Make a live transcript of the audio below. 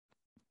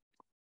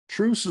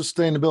True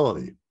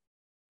sustainability.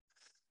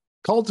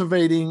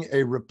 Cultivating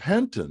a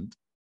repentant,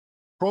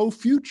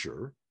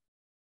 pro-future,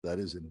 that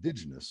is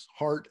indigenous,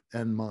 heart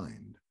and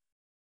mind.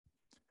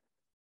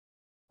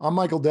 I'm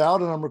Michael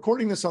Dowd, and I'm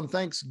recording this on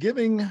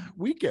Thanksgiving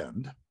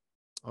weekend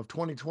of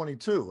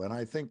 2022. And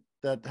I think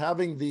that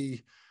having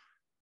the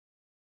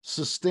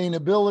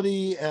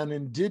sustainability and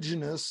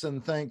indigenous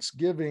and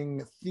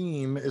Thanksgiving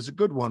theme is a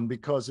good one,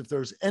 because if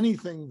there's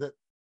anything that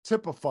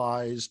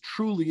typifies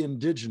truly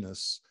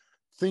indigenous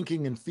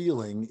thinking and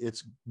feeling,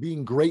 it's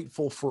being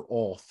grateful for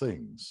all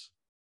things.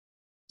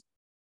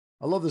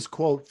 I love this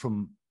quote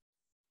from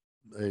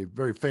a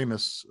very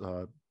famous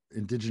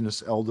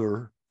indigenous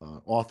elder,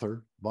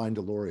 author, Vine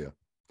Deloria.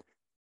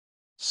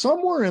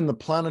 Somewhere in the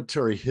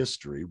planetary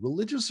history,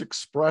 religious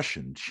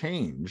expression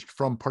changed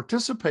from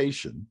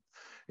participation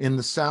in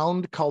the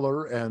sound,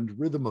 color, and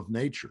rhythm of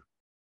nature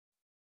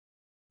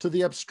to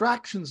the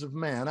abstractions of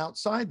man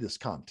outside this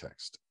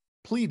context,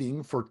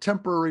 pleading for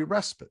temporary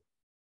respite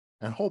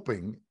and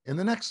hoping in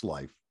the next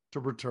life to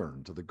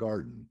return to the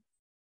garden.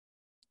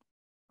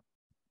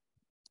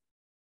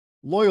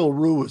 Loyal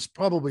Rue is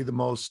probably the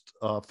most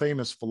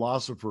famous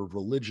philosopher of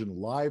religion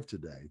alive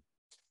today.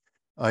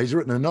 He's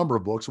written a number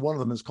of books. One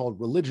of them is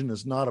called Religion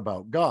is Not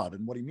About God.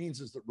 And what he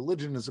means is that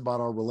religion is about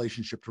our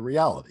relationship to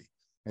reality.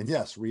 And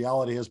yes,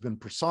 reality has been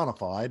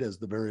personified as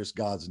the various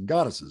gods and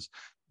goddesses.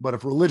 But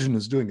if religion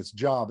is doing its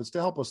job, it's to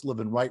help us live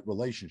in right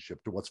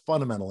relationship to what's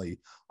fundamentally,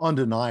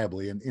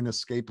 undeniably, and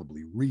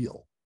inescapably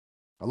real.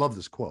 I love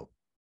this quote.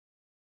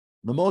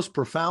 The most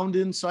profound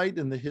insight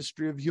in the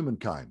history of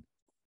humankind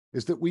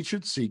is that we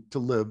should seek to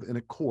live in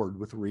accord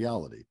with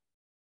reality.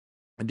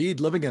 Indeed,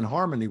 living in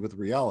harmony with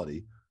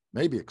reality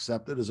may be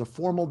accepted as a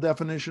formal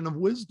definition of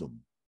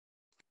wisdom.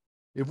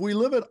 If we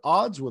live at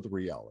odds with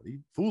reality,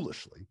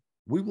 foolishly,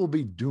 we will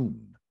be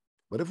doomed.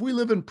 But if we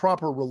live in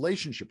proper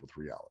relationship with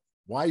reality,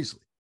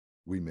 wisely,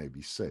 we may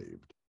be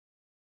saved.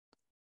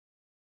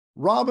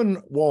 Robin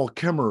Wall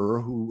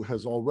Kimmerer, who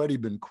has already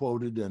been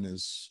quoted and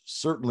is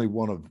certainly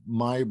one of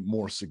my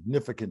more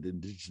significant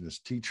indigenous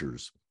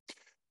teachers,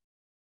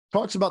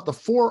 talks about the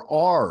 4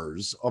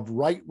 R's of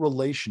right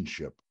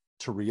relationship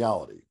to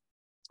reality.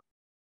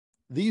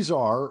 These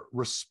are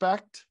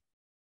respect,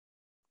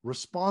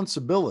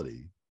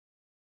 responsibility,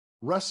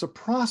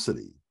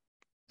 reciprocity,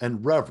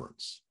 and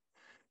reverence.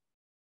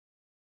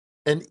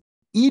 And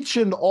each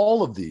and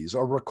all of these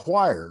are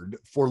required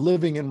for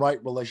living in right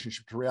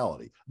relationship to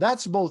reality.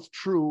 That's both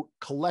true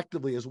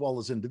collectively as well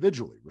as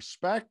individually.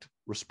 Respect,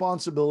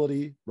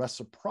 responsibility,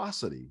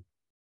 reciprocity,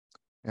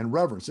 and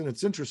reverence. And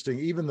it's interesting,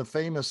 even the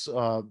famous,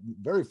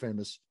 very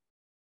famous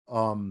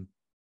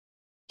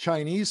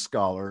Chinese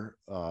scholar,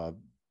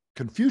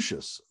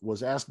 Confucius,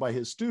 was asked by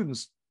his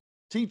students,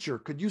 "Teacher,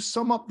 could you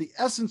sum up the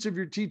essence of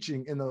your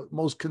teaching in the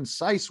most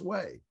concise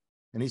way?"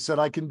 And he said,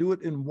 "I can do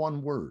it in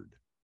one word: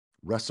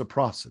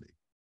 reciprocity."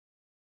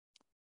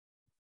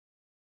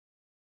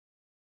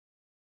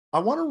 I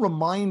want to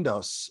remind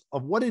us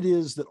of what it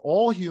is that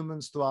all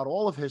humans throughout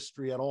all of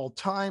history, at all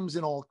times,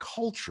 in all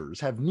cultures,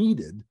 have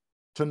needed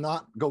to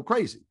not go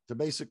crazy, to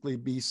basically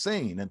be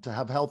sane and to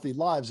have healthy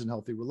lives and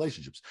healthy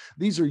relationships.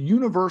 These are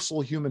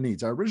universal human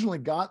needs. I originally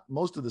got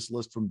most of this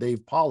list from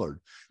Dave Pollard,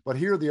 but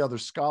here are the other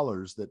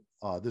scholars that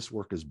this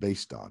work is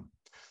based on.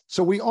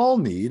 So we all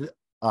need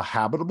a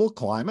habitable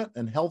climate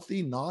and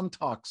healthy,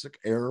 non-toxic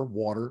air,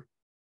 water,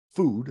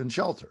 food, and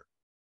shelter.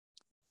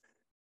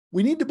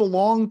 We need to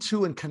belong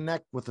to and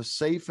connect with a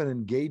safe and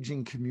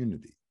engaging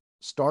community,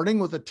 starting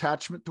with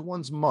attachment to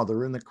one's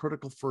mother in the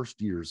critical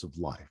first years of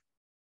life.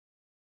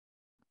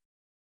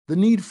 The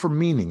need for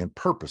meaning and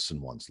purpose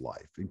in one's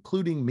life,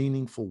 including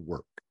meaningful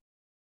work.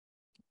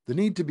 The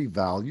need to be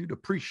valued,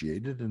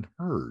 appreciated, and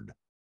heard.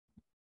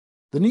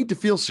 The need to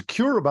feel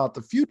secure about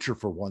the future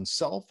for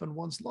oneself and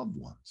one's loved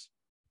ones.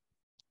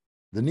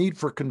 The need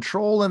for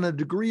control and a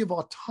degree of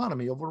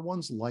autonomy over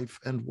one's life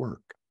and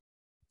work.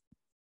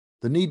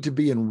 The need to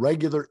be in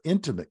regular,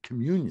 intimate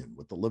communion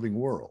with the living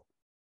world.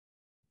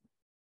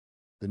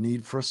 The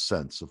need for a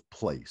sense of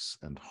place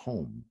and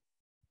home.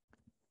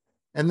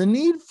 And the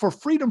need for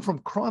freedom from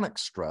chronic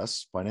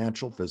stress,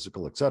 financial,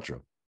 physical, etc.,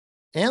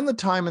 and the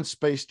time and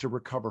space to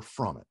recover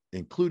from it,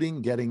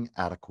 including getting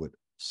adequate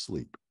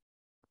sleep.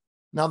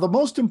 Now, the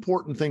most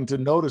important thing to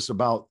notice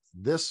about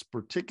this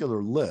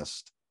particular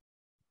list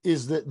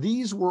is that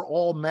these were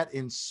all met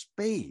in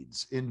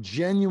spades in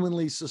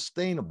genuinely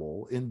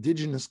sustainable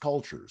indigenous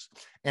cultures.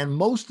 And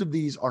most of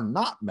these are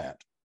not met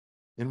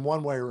in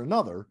one way or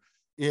another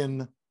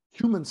in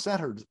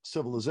human-centered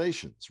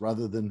civilizations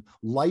rather than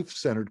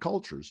life-centered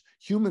cultures.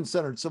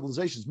 Human-centered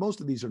civilizations,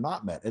 most of these are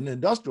not met. In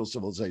industrial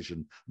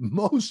civilization,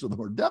 most of them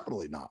are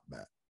definitely not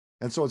met.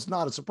 And so it's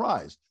not a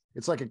surprise.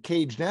 It's like a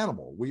caged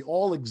animal. We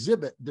all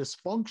exhibit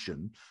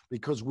dysfunction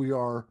because we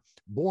are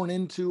born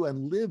into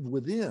and live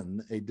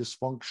within a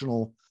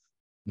dysfunctional,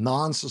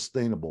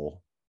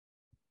 non-sustainable,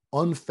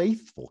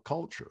 unfaithful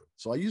culture.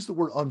 So I use the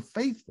word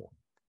unfaithful.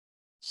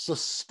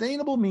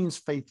 Sustainable means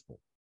faithful.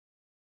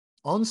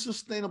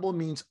 Unsustainable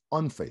means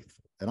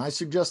unfaithful. And I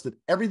suggest that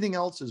everything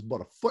else is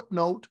but a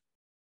footnote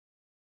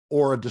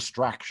or a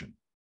distraction.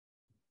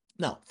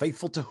 Now,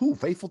 faithful to who?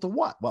 Faithful to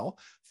what? Well,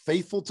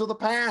 faithful to the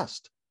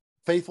past,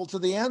 faithful to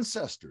the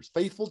ancestors,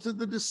 faithful to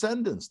the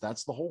descendants.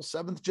 That's the whole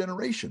seventh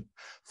generation.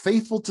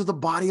 Faithful to the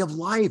body of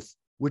life,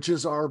 which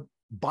is our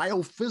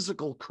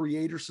biophysical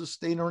creator,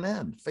 sustainer, and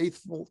end.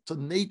 Faithful to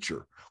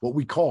nature, what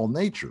we call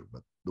nature,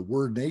 but the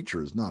word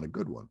nature is not a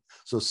good one.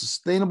 So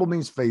sustainable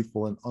means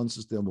faithful and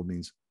unsustainable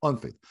means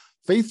unfaithful.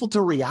 Faithful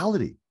to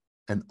reality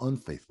and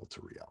unfaithful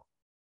to reality.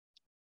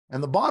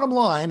 And the bottom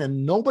line,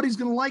 and nobody's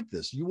going to like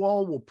this, you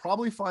all will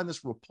probably find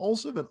this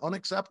repulsive and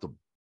unacceptable.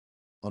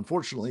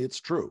 Unfortunately, it's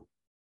true.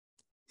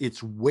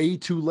 It's way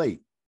too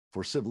late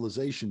for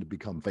civilization to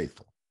become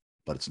faithful,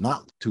 but it's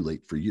not too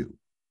late for you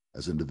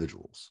as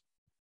individuals.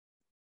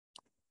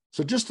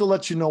 So just to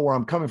let you know where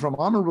I'm coming from,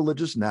 I'm a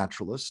religious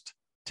naturalist.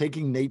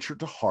 Taking nature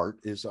to heart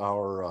is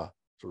our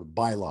sort of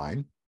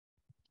byline.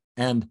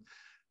 And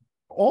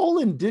all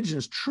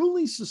indigenous,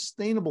 truly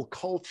sustainable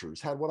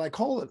cultures had what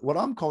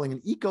I'm calling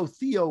an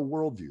eco-theo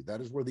worldview.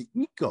 That is where the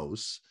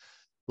ecos,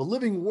 the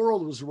living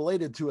world, was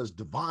related to as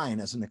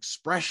divine, as an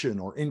expression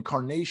or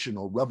incarnation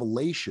or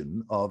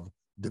revelation of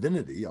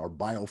divinity, our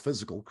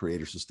biophysical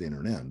creator,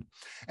 sustainer, and end.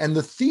 And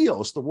the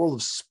theos, the world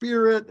of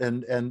spirit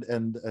and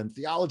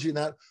theology, and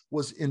that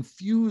was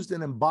infused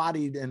and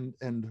embodied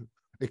and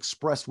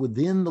expressed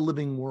within the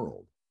living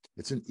world.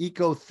 It's an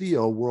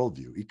eco-theo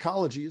worldview.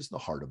 Ecology is the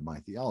heart of my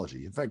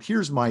theology. In fact,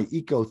 here's my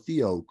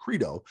eco-theo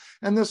credo,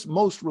 and this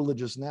most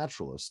religious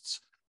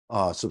naturalists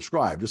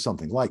subscribe to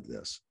something like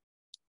this.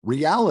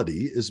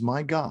 Reality is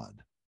my God.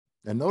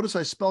 And notice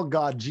I spell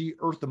God G,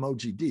 earth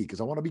emoji D,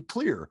 because I want to be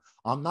clear.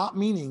 I'm not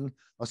meaning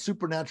a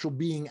supernatural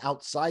being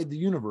outside the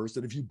universe,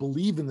 that if you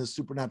believe in this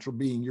supernatural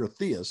being, you're a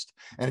theist.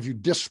 And if you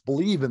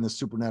disbelieve in this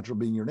supernatural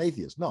being, you're an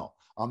atheist. No,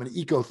 I'm an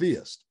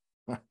eco-theist,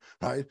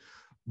 right?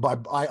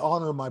 I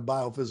honor my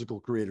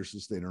biophysical creator,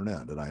 sustainer, and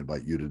end, and I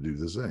invite you to do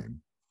the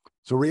same.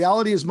 So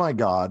reality is my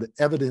God.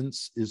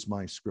 Evidence is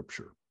my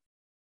scripture.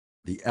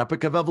 The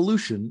epic of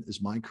evolution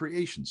is my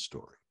creation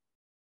story.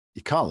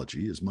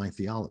 Ecology is my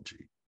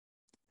theology.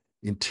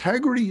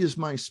 Integrity is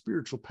my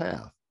spiritual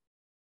path.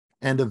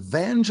 And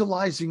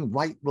evangelizing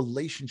right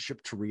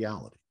relationship to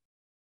reality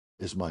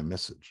is my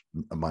message,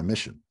 my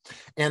mission.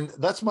 And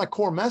that's my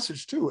core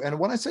message too. And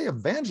when I say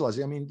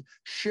evangelizing, I mean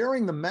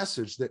sharing the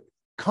message that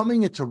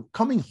coming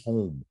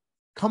home,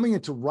 coming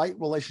into right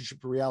relationship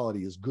to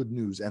reality is good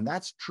news. And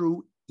that's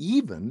true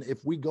even if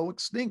we go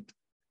extinct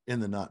in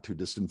the not too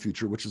distant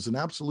future, which is an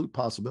absolute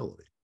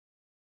possibility.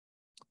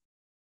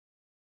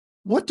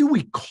 What do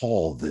we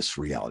call this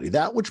reality?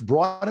 That which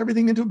brought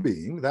everything into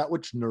being, that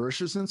which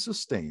nourishes and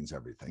sustains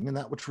everything, and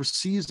that which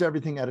receives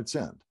everything at its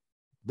end.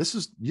 This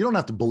is, you don't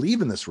have to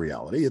believe in this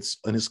reality. It's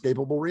an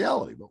inescapable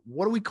reality. But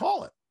what do we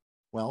call it?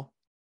 Well,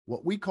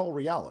 what we call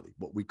reality,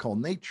 what we call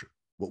nature,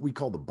 what we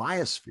call the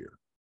biosphere,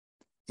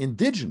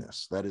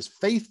 indigenous, that is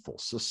faithful,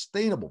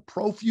 sustainable,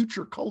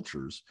 pro-future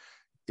cultures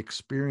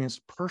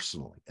experienced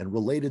personally and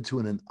related to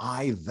in an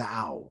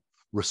I-thou,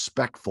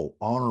 respectful,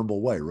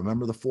 honorable way.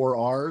 Remember the 4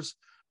 R's?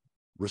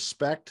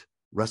 Respect,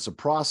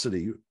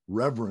 reciprocity,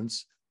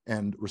 reverence,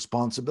 and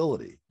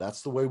responsibility.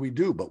 That's the way we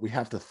do, but we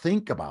have to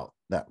think about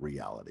that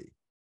reality.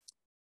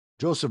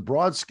 Joseph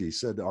Brodsky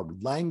said our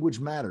language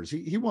matters.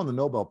 He won the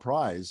Nobel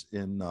Prize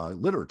in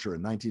literature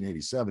in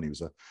 1987. He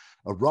was a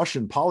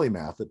Russian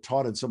polymath that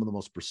taught in some of the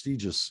most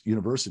prestigious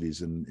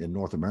universities in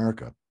North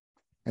America.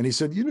 And he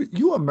said,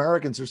 you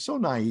Americans are so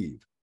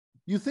naive.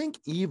 You think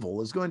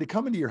evil is going to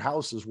come into your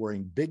houses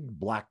wearing big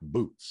black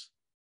boots.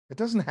 It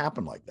doesn't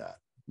happen like that.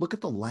 Look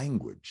at the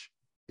language.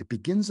 It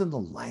begins in the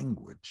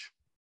language.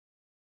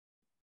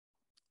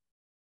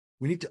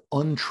 We need to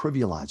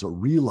untrivialize or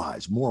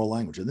realize moral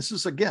language. And this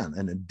is, again,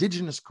 an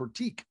indigenous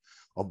critique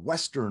of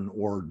Western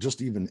or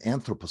just even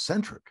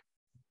anthropocentric.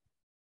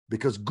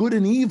 Because good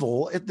and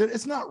evil,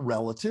 it's not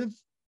relative.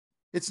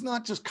 It's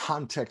not just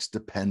context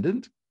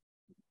dependent.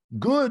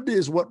 Good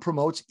is what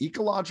promotes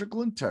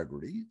ecological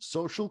integrity,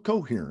 social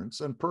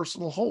coherence, and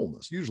personal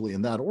wholeness, usually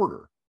in that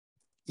order.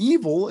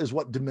 Evil is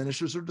what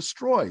diminishes or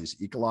destroys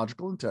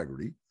ecological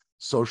integrity,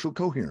 social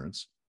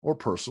coherence, or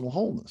personal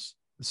wholeness.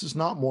 This is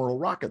not moral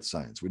rocket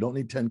science. We don't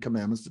need 10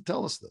 commandments to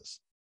tell us this.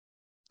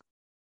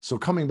 So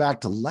coming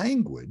back to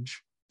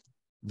language,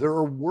 there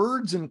are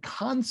words and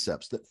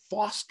concepts that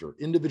foster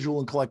individual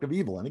and collective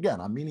evil. And again,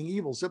 I'm meaning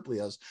evil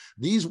simply as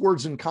these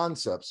words and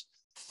concepts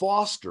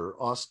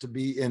foster us to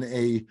be in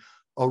a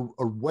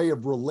way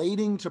of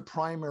relating to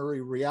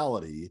primary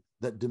reality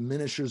that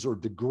diminishes or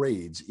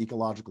degrades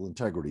ecological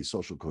integrity,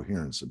 social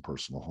coherence, and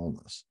personal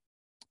wholeness.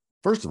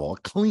 First of all,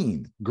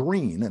 clean,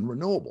 green, and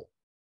renewable.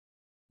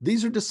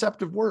 These are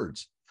deceptive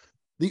words.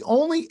 The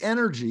only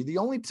energy, the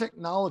only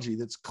technology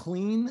that's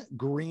clean,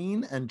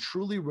 green, and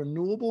truly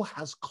renewable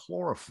has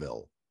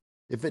chlorophyll.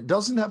 If it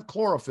doesn't have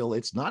chlorophyll,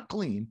 it's not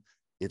clean,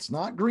 it's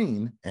not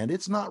green, and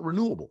it's not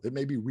renewable. It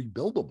may be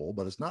rebuildable,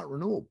 but it's not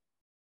renewable.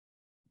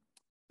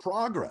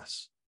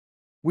 Progress.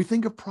 We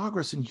think of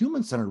progress in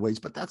human-centered ways,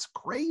 but that's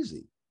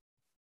crazy.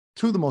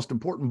 Two of the most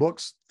important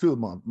books, two of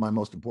my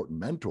most important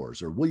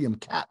mentors are William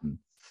Catton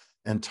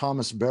and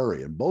Thomas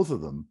Berry. And both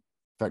of them,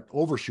 in fact,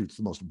 Overshoot's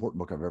the most important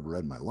book I've ever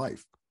read in my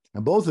life.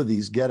 And both of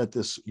these get at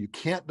this: you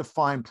can't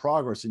define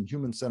progress in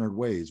human-centered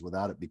ways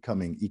without it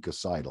becoming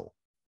ecocidal.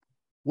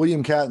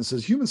 William Catton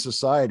says human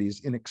society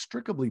is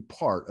inextricably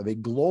part of a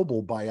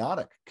global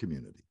biotic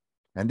community.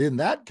 And in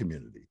that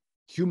community,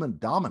 human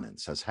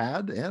dominance has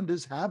had and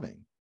is having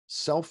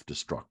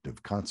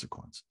self-destructive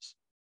consequences.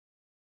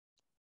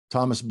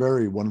 Thomas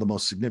Berry, one of the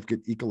most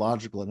significant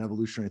ecological and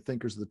evolutionary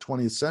thinkers of the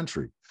 20th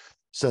century,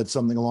 said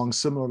something along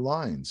similar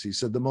lines. He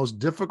said, the most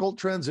difficult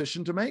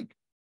transition to make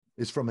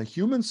is from a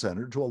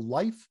human-centered to a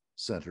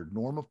life-centered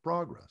norm of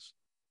progress.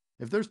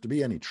 If there's to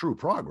be any true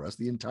progress,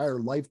 the entire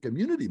life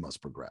community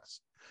must progress.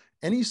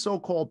 Any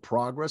so-called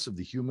progress of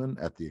the human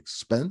at the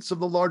expense of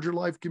the larger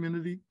life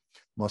community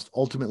must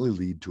ultimately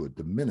lead to a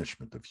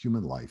diminishment of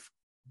human life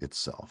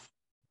itself.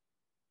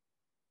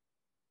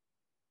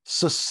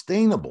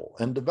 Sustainable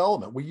and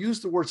development. We use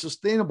the word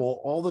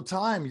sustainable all the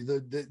time.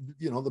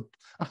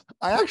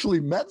 I actually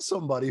met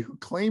somebody who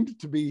claimed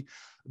to be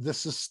the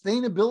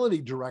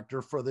sustainability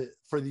director for the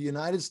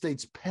United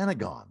States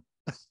Pentagon.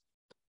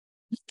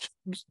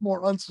 He's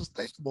more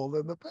unsustainable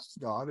than the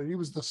Pentagon, and he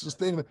was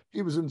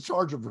he was in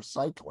charge of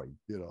recycling.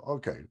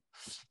 Okay.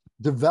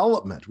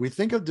 Development. We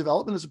think of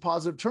development as a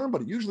positive term,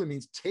 but it usually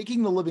means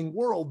taking the living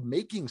world,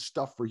 making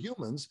stuff for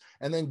humans,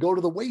 and then go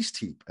to the waste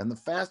heap. And the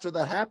faster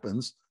that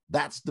happens,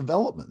 that's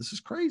development. This is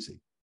crazy.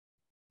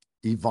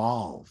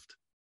 Evolved.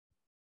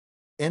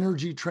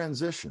 Energy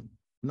transition.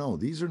 No,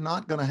 these are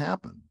not going to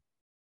happen.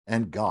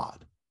 And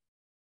God.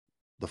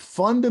 The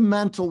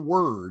fundamental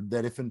word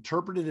that, if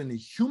interpreted in a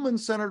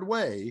human-centered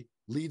way,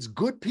 leads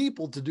good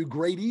people to do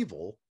great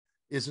evil,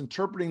 is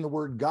interpreting the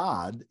word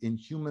God in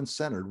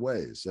human-centered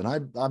ways. And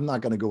I'm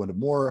not going to go into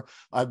more.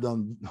 I've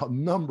done a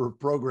number of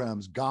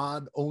programs: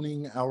 God,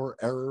 owning our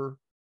error,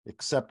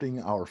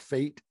 accepting our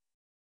fate,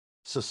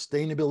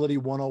 Sustainability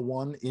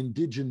 101,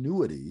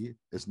 indigenuity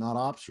is not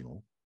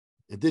optional.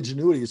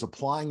 Indigenuity is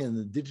applying an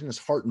indigenous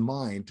heart and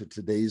mind to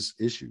today's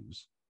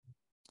issues.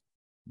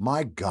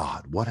 My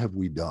God, what have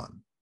we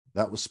done?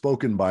 That was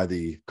spoken by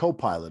the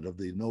co-pilot of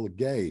the Enola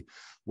Gay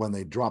when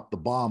they dropped the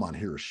bomb on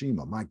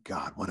Hiroshima. My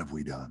God, what have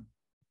we done?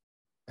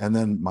 And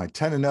then my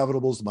 10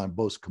 Inevitables, my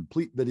most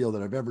complete video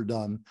that I've ever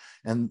done.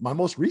 And my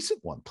most recent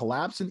one,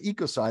 Collapse and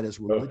Ecocide as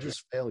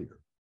Religious Failure.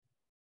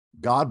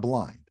 God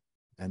blind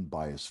and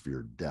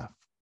biosphere deaf.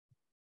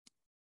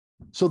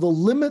 So the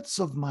limits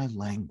of my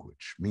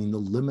language mean the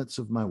limits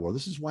of my world.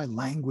 This is why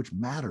language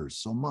matters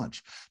so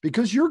much,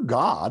 because your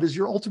God is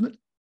your ultimate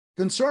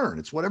concern.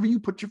 It's whatever you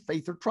put your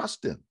faith or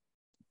trust in.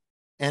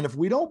 And if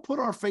we don't put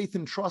our faith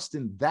and trust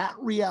in that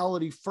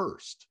reality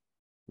first,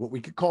 what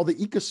we could call the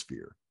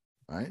ecosphere,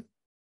 right?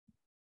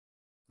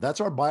 That's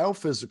our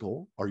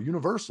biophysical, our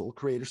universal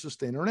creator,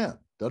 sustainer, and end.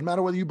 Doesn't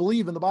matter whether you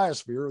believe in the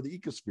biosphere or the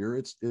ecosphere,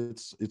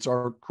 it's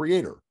our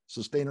creator,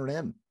 sustainer, and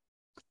end.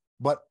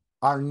 But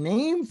our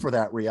name for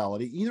that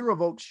reality either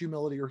evokes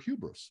humility or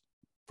hubris.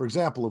 For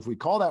example, if we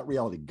call that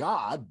reality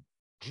God,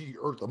 G,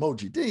 Earth,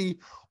 emoji, D,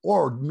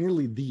 or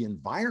merely the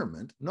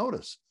environment,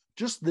 notice,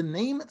 just the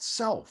name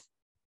itself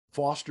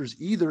fosters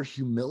either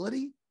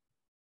humility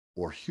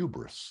or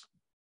hubris.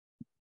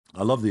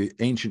 I love the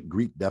ancient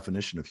Greek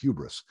definition of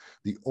hubris,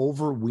 the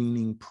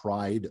overweening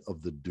pride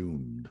of the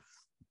doomed.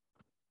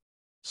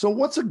 So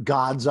what's a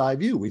God's eye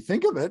view? We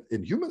think of it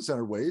in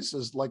human-centered ways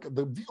as like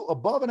the view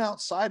above and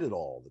outside it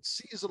all, that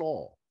sees it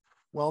all.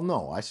 Well,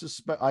 no,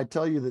 I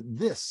tell you that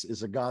this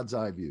is a God's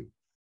eye view.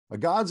 A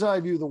God's eye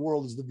view of the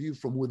world is the view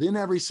from within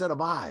every set of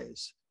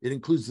eyes. It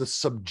includes the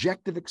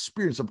subjective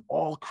experience of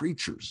all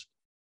creatures.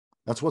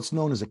 That's what's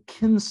known as a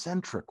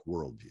kin-centric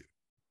worldview,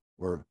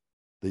 where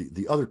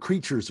the other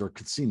creatures are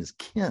seen as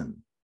kin.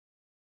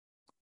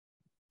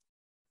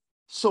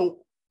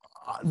 So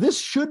this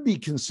should be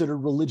considered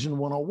religion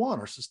 101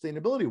 or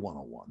sustainability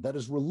 101. That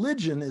is,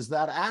 religion is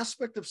that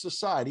aspect of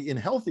society in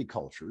healthy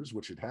cultures,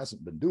 which it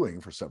hasn't been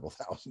doing for several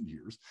thousand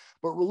years,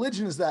 but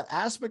religion is that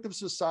aspect of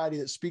society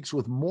that speaks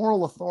with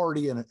moral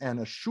authority and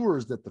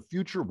assures that the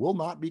future will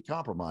not be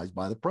compromised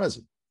by the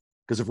present.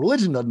 Because if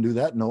religion doesn't do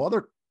that, no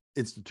other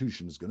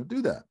institution is going to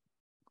do that.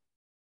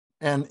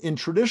 And in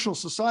traditional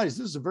societies,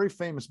 this is a very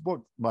famous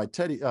book by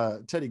Teddy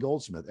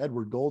Goldsmith,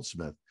 Edward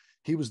Goldsmith.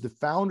 He was the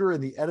founder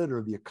and the editor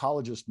of the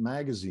Ecologist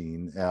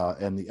magazine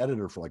and the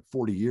editor for like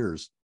 40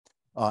 years.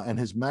 And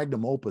his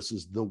magnum opus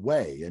is The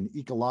Way, an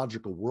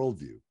ecological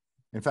worldview.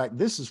 In fact,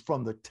 this is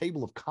from the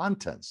table of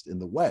contents in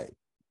The Way.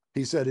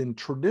 He said, in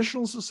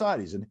traditional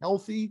societies, in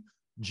healthy,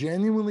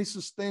 genuinely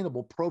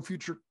sustainable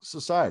pro-future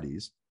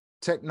societies,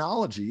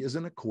 technology is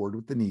in accord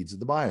with the needs of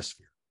the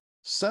biosphere.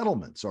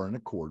 Settlements are in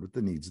accord with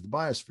the needs of the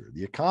biosphere.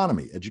 The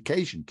economy,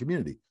 education,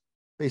 community,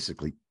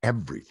 basically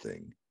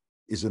everything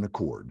is in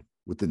accord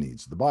with the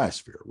needs of the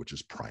biosphere, which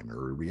is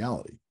primary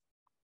reality.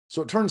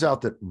 So it turns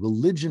out that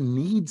religion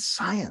needs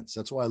science.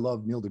 That's why I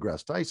love Neil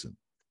deGrasse Tyson.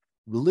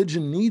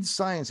 Religion needs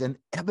science, and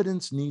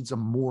evidence needs a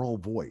moral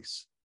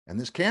voice. And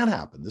this can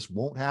happen. This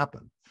won't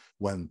happen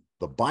when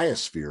the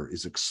biosphere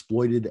is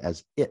exploited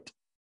as it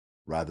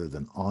rather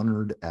than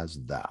honored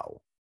as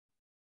thou.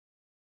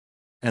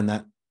 And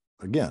that,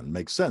 again,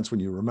 makes sense when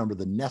you remember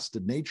the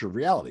nested nature of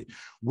reality.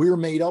 We're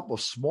made up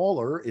of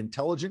smaller,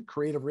 intelligent,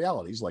 creative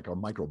realities like our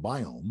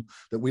microbiome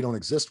that we don't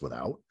exist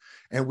without.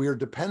 And we are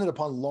dependent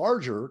upon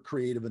larger,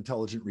 creative,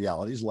 intelligent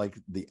realities like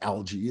the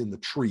algae and the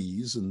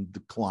trees and the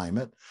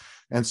climate.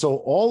 And so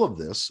all of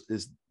this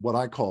is what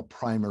I call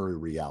primary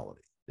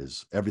reality,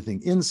 is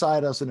everything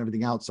inside us and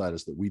everything outside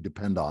us that we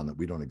depend on, that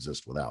we don't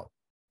exist without.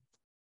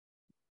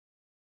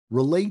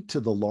 Relate to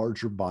the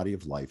larger body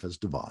of life as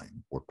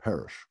divine or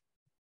perish.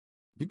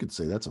 You could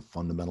say that's a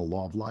fundamental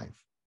law of life.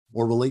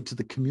 Or relate to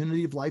the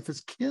community of life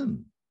as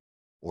kin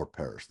or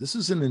perish. This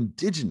is an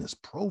indigenous,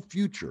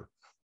 pro-future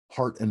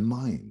heart and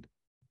mind.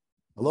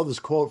 I love this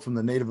quote from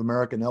the Native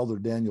American elder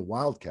Daniel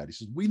Wildcat. He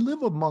says, "We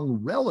live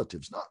among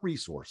relatives, not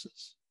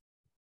resources."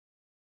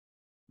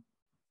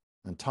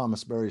 And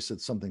Thomas Berry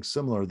said something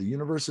similar. The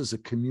universe is a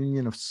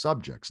communion of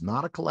subjects,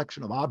 not a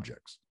collection of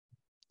objects.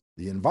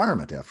 The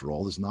environment, after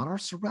all, is not our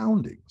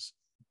surroundings.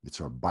 It's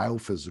our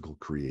biophysical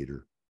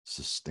creator,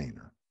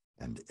 sustainer,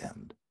 and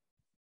end.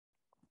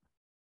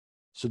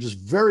 So just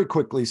very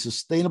quickly,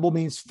 sustainable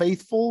means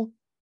faithful.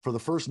 For the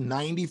first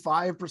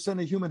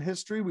 95% of human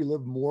history, we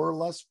live more or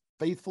less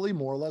faithfully,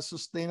 more or less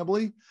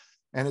sustainably.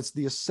 And it's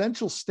the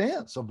essential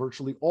stance of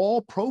virtually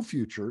all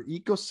pro-future,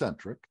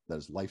 ecocentric, that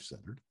is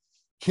life-centered,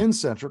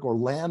 kin-centric, or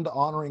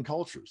land-honoring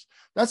cultures.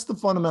 That's the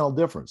fundamental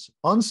difference.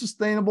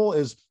 Unsustainable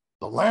is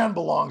the land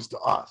belongs to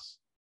us.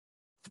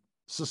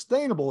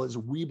 Sustainable is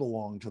we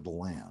belong to the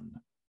land.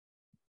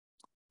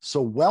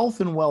 So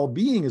wealth and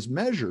well-being is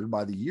measured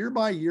by the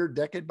year-by-year,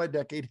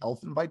 decade-by-decade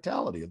health and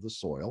vitality of the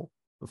soil,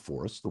 the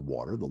forest, the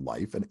water, the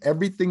life, and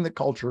everything that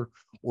culture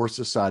or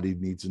society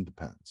needs and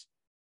depends.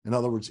 In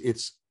other words,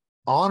 it's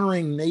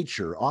honoring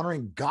nature,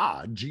 honoring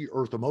God, G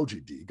Earth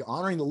emoji D,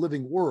 honoring the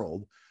living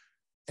world,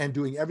 and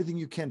doing everything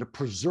you can to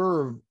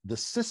preserve the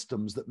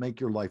systems that make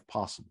your life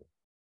possible.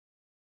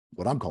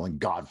 What I'm calling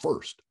God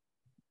first.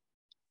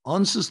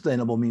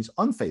 Unsustainable means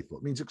unfaithful.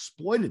 It means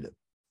exploitative.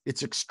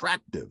 It's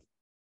extractive.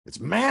 It's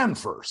man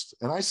first.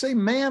 And I say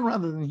man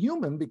rather than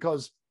human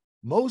because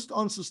most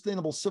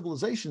unsustainable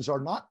civilizations are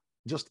not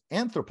just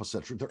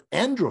anthropocentric, they're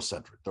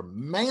androcentric, they're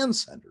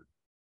man-centered.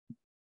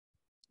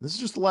 This is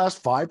just the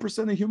last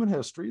 5% of human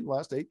history, the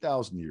last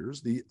 8,000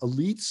 years. The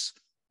elites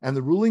and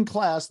the ruling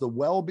class,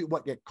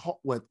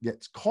 what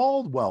gets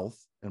called wealth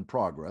and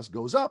progress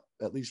goes up,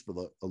 at least for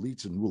the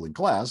elites and ruling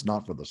class,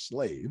 not for the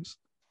slaves.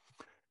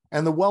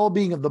 And the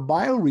well-being of the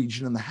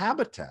bioregion and the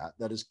habitat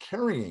that is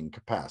carrying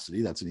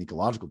capacity, that's an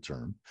ecological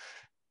term,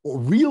 or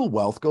real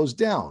wealth goes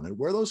down. And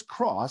where those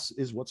cross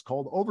is what's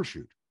called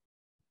overshoot.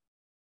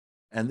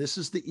 And this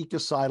is the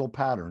ecocidal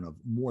pattern of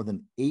more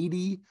than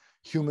 80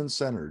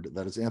 human-centered,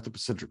 that is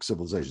anthropocentric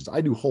civilizations.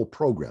 I do whole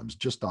programs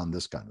just on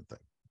this kind of thing.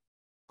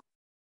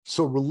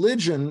 So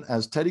religion,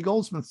 as Teddy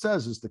Goldsmith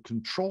says, is the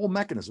control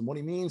mechanism. What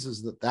he means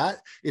is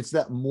that it's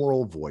that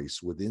moral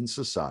voice within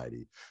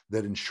society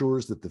that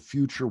ensures that the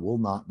future will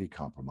not be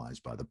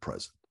compromised by the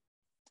present.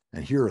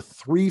 And here are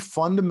three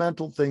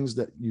fundamental things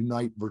that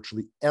unite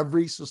virtually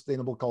every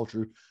sustainable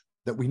culture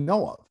that we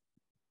know of.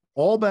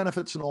 All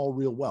benefits and all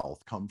real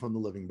wealth come from the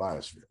living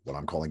biosphere, what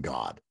I'm calling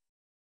God.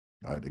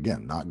 All right?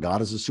 Again, not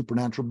God as a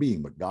supernatural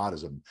being, but God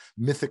as a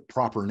mythic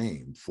proper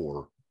name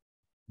for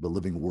the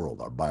living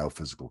world, our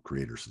biophysical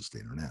creator,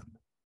 sustainer, and end.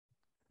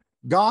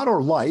 God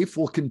or life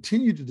will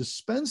continue to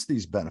dispense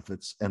these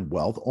benefits and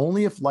wealth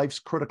only if life's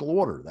critical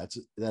order,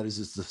 that is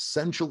its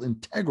essential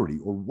integrity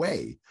or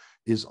way,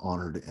 is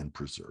honored and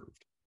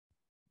preserved.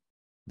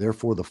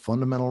 Therefore, the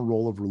fundamental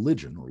role of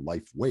religion or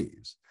life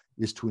ways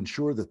is to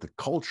ensure that the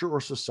culture or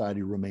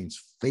society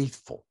remains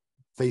faithful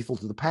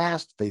to the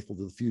past, faithful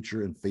to the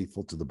future, and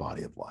faithful to the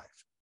body of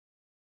life,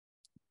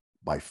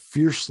 by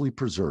fiercely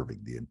preserving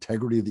the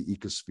integrity of the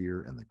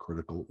ecosphere and the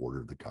critical order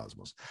of the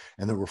cosmos.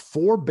 And there were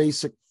four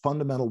basic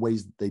fundamental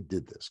ways that they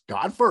did this: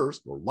 God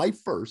first, or life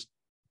first,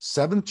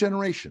 seventh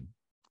generation,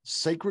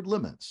 sacred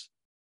limits,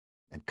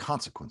 and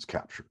consequence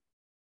capture.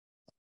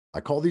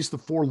 I call these the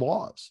four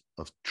laws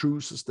of true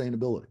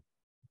sustainability: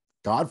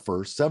 God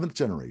first, seventh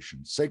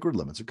generation, sacred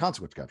limits, and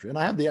consequence capture. And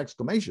I have the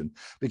exclamation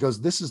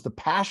because this is the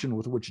passion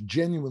with which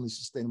genuinely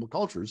sustainable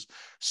cultures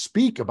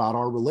speak about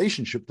our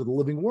relationship to the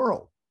living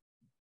world.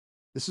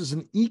 This is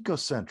an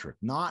ecocentric,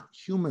 not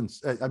human.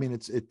 I mean,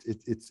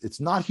 it's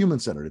not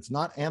human-centered. It's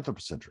not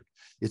anthropocentric.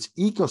 It's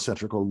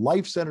ecocentric or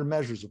life-centered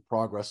measures of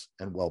progress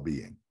and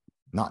well-being,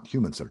 not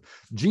human-centered.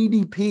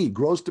 GDP,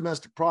 gross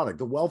domestic product,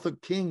 the wealth of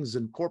kings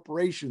and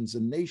corporations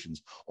and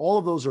nations, all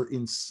of those are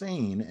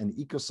insane and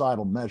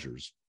ecocidal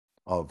measures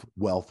of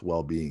wealth,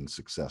 well-being,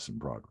 success, and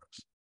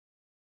progress.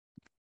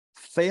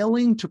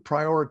 Failing to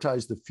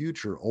prioritize the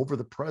future over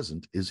the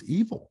present is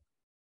evil.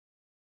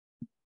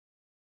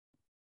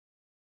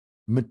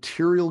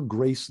 Material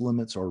grace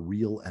limits are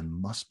real and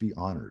must be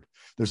honored.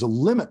 There's a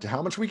limit to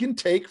how much we can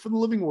take from the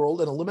living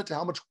world and a limit to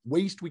how much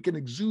waste we can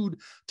exude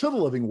to the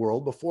living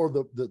world before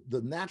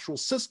the natural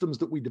systems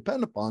that we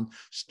depend upon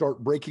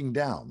start breaking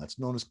down. That's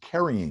known as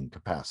carrying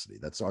capacity.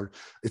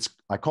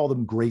 I call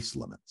them grace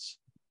limits.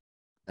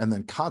 And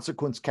then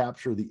consequence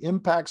capture, the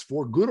impacts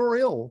for good or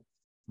ill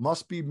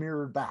must be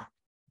mirrored back.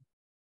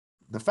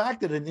 The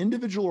fact that an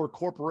individual or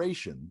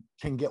corporation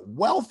can get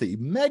wealthy,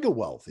 mega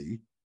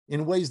wealthy,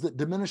 in ways that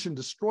diminish and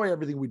destroy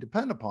everything we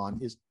depend upon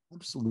is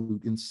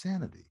absolute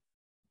insanity.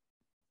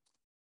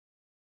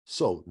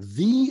 So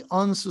the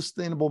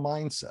unsustainable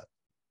mindset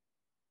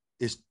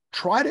is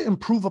try to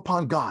improve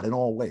upon God in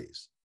all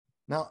ways.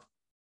 Now,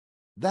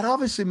 that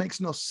obviously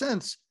makes no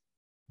sense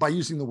by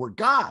using the word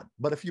God,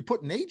 but if you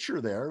put nature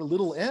there,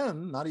 little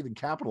n, not even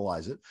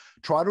capitalize it,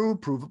 try to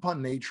improve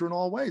upon nature in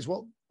all ways.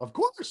 Well, of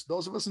course,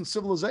 those of us in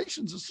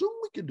civilizations assume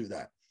we can do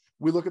that.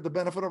 We look at the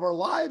benefit of our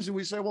lives and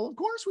we say, well, of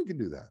course we can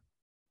do that.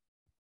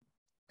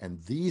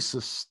 And the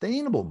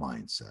sustainable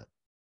mindset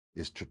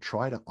is to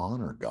try to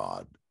honor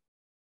God,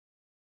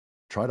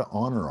 try to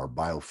honor our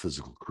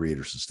biophysical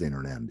creator, sustainer,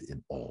 and end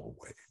in all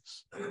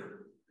ways.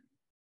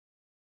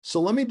 So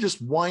let me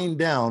just wind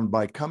down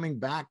by coming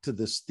back to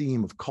this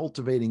theme of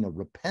cultivating a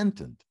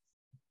repentant,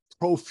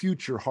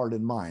 pro-future heart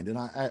and mind. And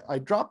I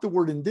dropped the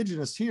word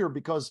indigenous here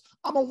because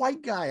I'm a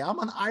white guy. I'm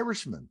an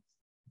Irishman.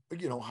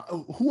 You know,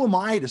 who am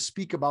I to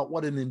speak about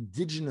what an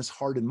indigenous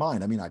heart and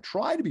mind? I mean, I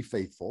try to be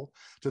faithful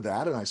to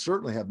that, and I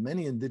certainly have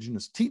many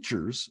indigenous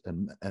teachers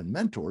and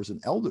mentors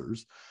and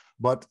elders,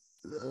 but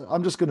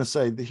I'm just going to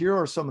say that here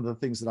are some of the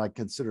things that I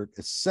consider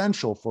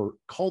essential for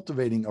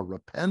cultivating a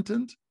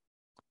repentant,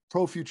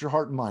 pro-future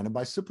heart and mind. And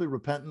by simply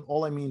repentant,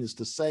 all I mean is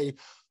to say,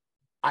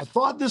 I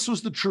thought this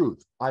was the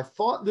truth. I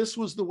thought this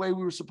was the way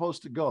we were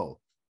supposed to go.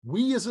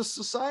 We as a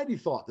society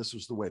thought this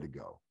was the way to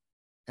go.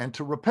 And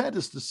to repent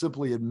is to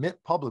simply admit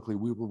publicly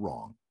we were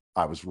wrong.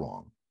 I was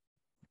wrong.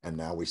 And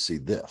now we see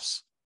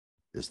this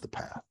is the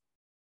path.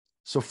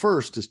 So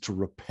first is to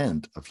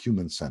repent of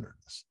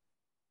human-centeredness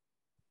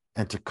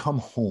and to come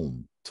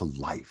home to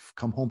life,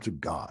 come home to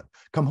God,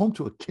 come home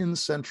to a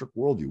kin-centric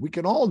worldview. We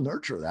can all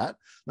nurture that,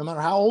 no matter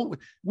how old.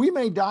 We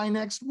may die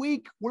next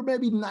week. We're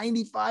maybe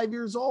 95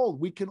 years old.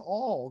 We can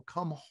all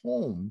come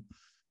home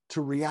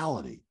to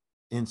reality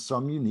in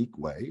some unique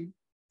way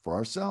for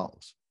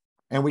ourselves.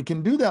 And we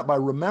can do that by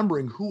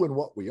remembering who and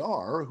what we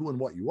are, who and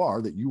what you are,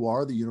 that you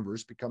are the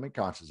universe becoming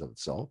conscious of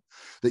itself,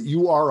 that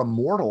you are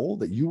immortal,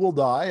 that you will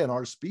die and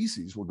our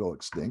species will go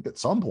extinct at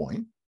some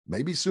point,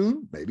 maybe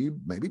soon,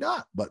 maybe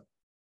not, but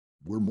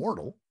we're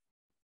mortal.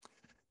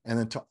 And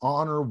then to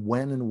honor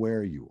when and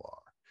where you are.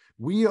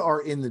 We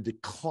are in the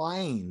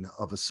decline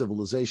of a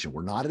civilization.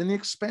 We're not in the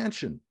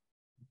expansion.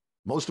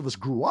 Most of us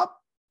grew up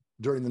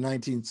during the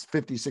 1950s,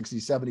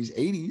 60s, 70s,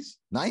 80s,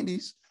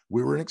 90s.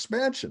 We were in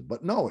expansion,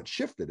 but no, it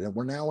shifted and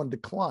we're now in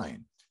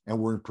decline, and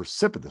we're in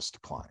precipitous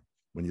decline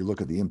when you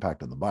look at the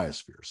impact on the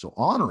biosphere. So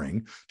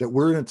honoring that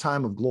we're in a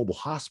time of global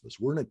hospice,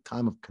 we're in a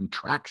time of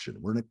contraction,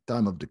 we're in a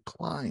time of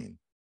decline,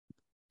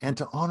 and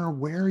to honor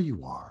where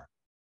you are.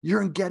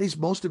 You're in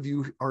Gettysburg, most of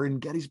you are in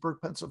Gettysburg,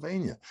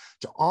 Pennsylvania.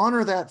 To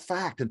honor that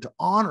fact and to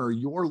honor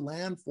your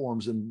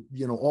landforms and,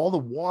 you know, all the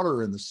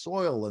water and the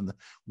soil and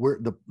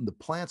the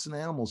plants and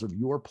animals of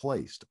your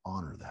place, to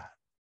honor that.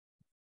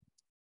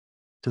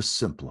 To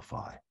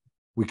simplify.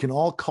 We can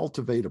all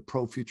cultivate a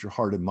pro-future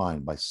heart and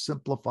mind by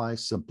simplify,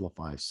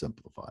 simplify,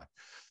 simplify.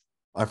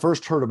 I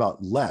first heard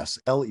about less,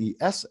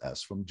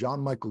 L-E-S-S, from John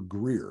Michael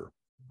Greer.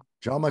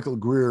 John Michael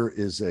Greer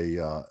is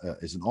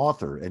an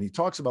author, and he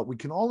talks about we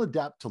can all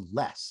adapt to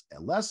less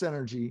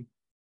energy,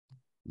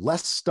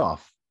 less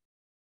stuff,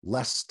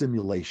 less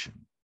stimulation.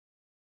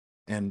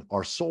 And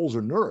our souls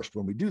are nourished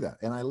when we do that.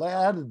 And I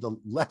added the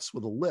less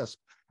with a lisp.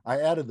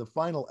 I added the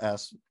final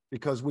S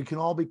because we can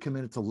all be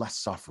committed to less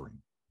suffering.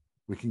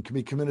 We can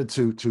be committed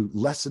to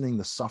lessening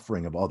the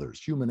suffering of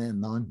others, human and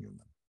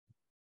non-human.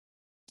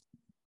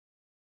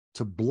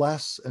 To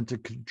bless and to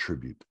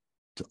contribute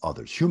to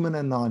others, human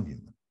and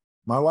non-human.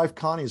 My wife,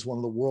 Connie, is one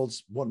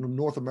of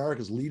North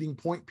America's leading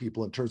point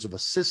people in terms of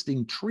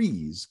assisting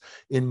trees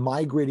in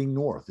migrating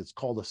north. It's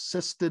called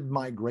assisted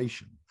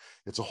migration.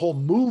 It's a whole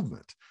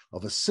movement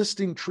of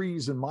assisting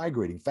trees in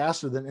migrating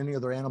faster than any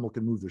other animal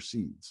can move their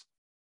seeds.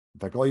 In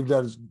fact, all you've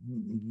got to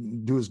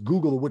do is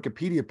Google the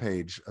Wikipedia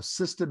page,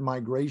 assisted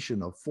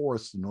migration of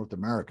forests in North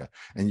America,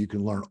 and you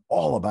can learn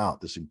all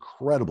about this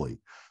incredibly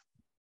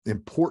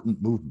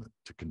important movement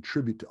to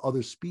contribute to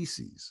other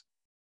species,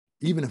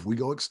 even if we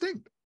go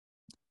extinct.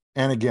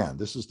 And again,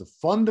 this is the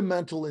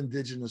fundamental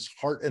indigenous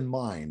heart and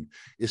mind,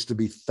 is to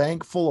be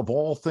thankful of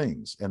all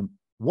things. And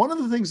one of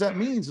the things that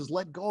means is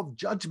let go of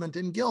judgment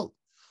and guilt.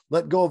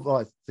 Let go of,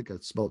 I think I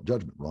spelled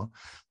judgment wrong.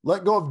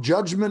 Let go of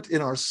judgment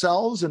in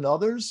ourselves and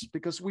others,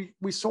 because we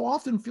so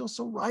often feel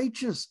so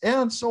righteous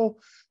and so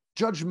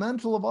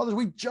judgmental of others.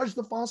 We judge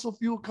the fossil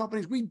fuel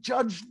companies. We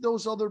judge the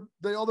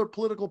other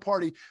political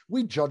party.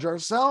 We judge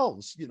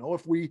ourselves. You know,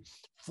 if we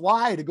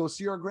fly to go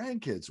see our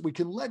grandkids, we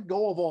can let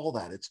go of all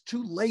that. It's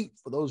too late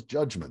for those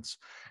judgments.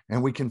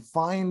 And we can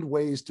find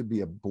ways to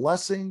be a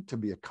blessing, to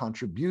be a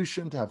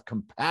contribution, to have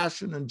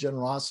compassion and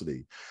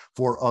generosity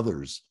for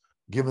others,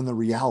 given the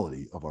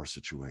reality of our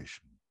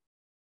situation.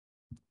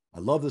 I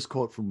love this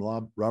quote from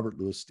Robert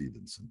Louis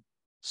Stevenson.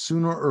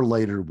 Sooner or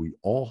later, we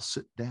all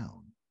sit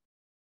down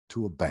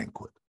to a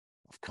banquet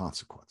of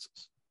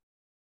consequences.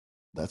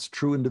 That's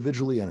true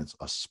individually, and it's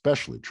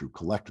especially true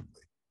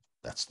collectively.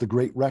 That's the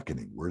Great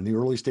Reckoning. We're in the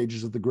early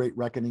stages of the Great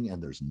Reckoning,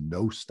 and there's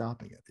no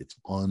stopping it. It's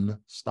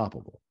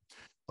unstoppable.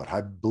 But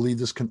I believe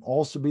this can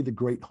also be the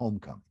Great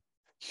Homecoming.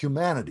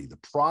 Humanity, the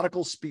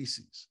prodigal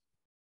species,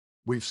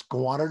 we've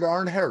squandered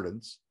our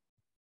inheritance,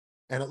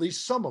 and at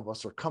least some of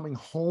us are coming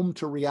home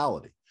to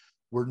reality.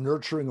 We're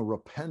nurturing a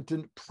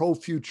repentant,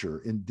 pro-future,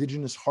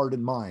 indigenous heart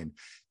and mind.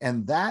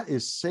 And that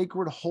is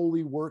sacred,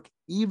 holy work,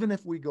 even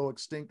if we go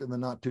extinct in the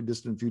not too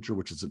distant future,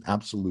 which is an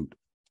absolute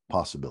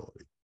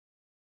possibility.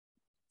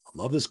 I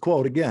love this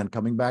quote, again,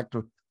 coming back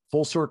to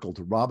full circle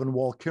to Robin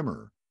Wall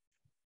Kimmerer.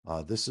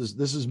 This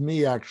is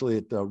me actually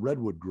at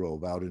Redwood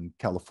Grove out in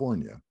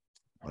California.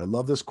 I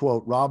love this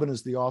quote. Robin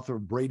is the author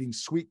of Braiding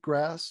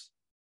Sweetgrass,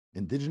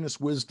 Indigenous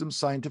Wisdom,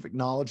 Scientific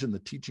Knowledge, and the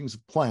Teachings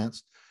of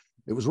Plants.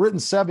 It was written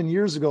 7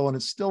 years ago, and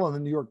it's still on the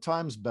New York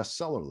Times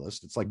bestseller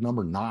list. It's like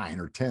number 9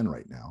 or 10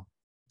 right now.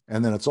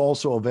 And then it's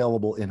also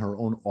available in her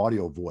own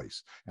audio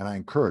voice. And I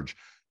encourage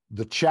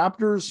the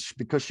chapters,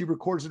 because she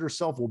records it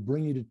herself, will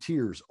bring you to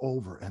tears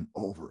over and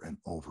over and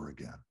over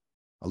again.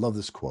 I love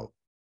this quote.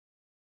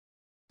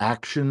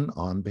 Action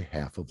on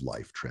behalf of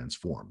life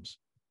transforms.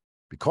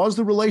 Because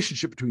the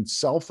relationship between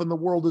self and the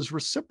world is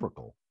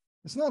reciprocal,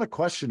 it's not a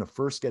question of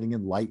first getting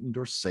enlightened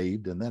or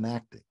saved and then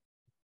acting.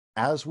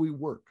 As we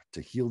work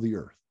to heal the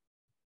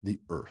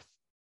earth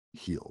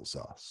heals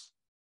us.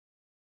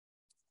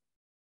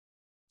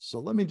 So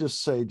let me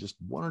just say just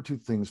one or two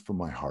things from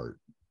my heart.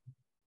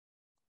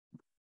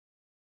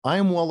 I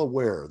am well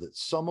aware that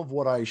some of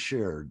what I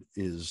shared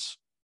is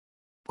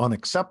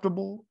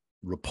unacceptable,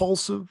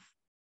 repulsive,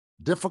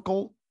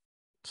 difficult,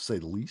 to say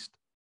the least,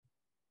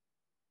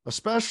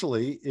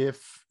 especially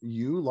if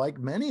you, like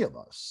many of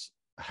us,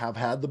 have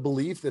had the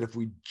belief that if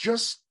we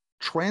just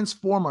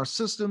transform our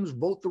systems,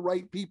 vote the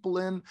right people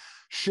in,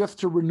 shift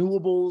to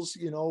renewables,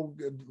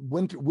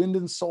 wind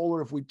and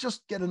solar, if we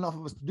just get enough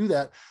of us to do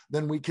that,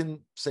 then we can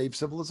save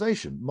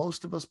civilization.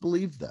 Most of us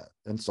believe that,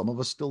 and some of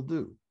us still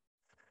do.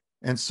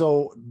 And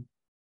so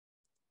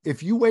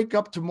if you wake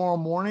up tomorrow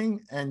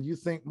morning and you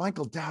think,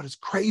 Michael Dowd is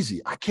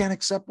crazy, I can't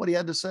accept what he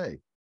had to say,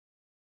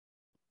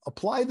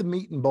 apply the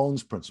meat and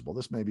bones principle.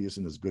 This maybe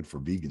isn't as good for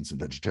vegans and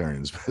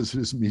vegetarians as it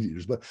is meat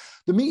eaters, but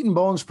the meat and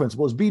bones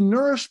principle is be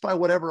nourished by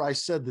whatever I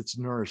said that's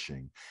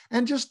nourishing,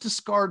 and just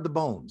discard the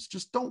bones.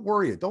 Just don't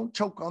worry. Don't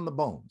choke on the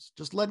bones.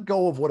 Just let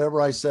go of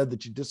whatever I said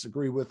that you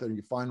disagree with or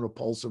you find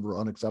repulsive or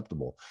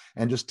unacceptable,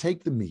 and just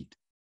take the meat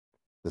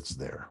that's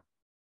there.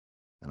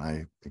 And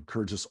I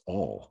encourage us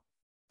all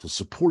to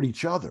support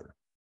each other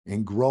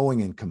in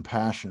growing in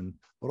compassion,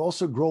 but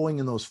also growing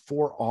in those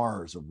 4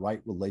 R's of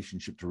right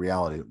relationship to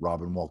reality that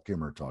Robin Wall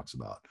Kimmerer talks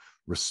about: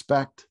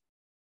 respect,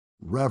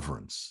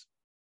 reverence,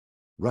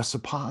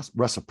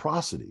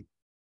 reciprocity,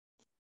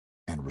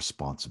 and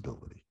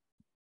responsibility.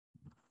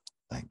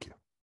 Thank you.